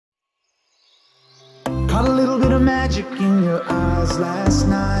magic in your eyes last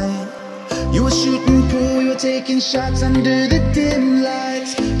night. You were shooting pool, we were taking shots under the dim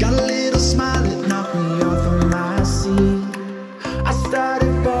lights. Got a little smile that knocked me off of my seat. I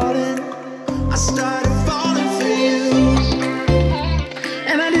started falling for you,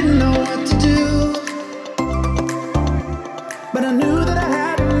 and I didn't know what to do, but I knew that I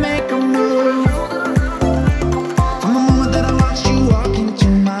had to make a move. From the moment that I watched you walk into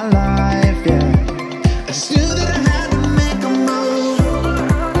my life, yeah, I just knew that I had to make a move.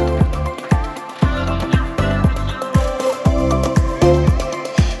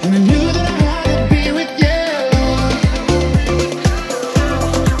 And I knew that I had to be with you.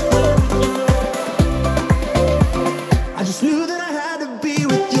 I just knew that I had to be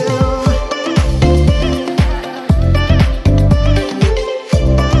with you.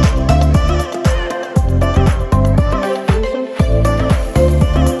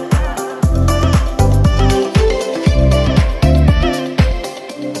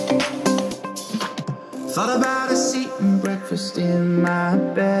 Thought about us eating breakfast in my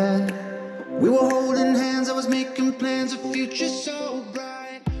bed. We were holding hands, I was making plans, a future so bright.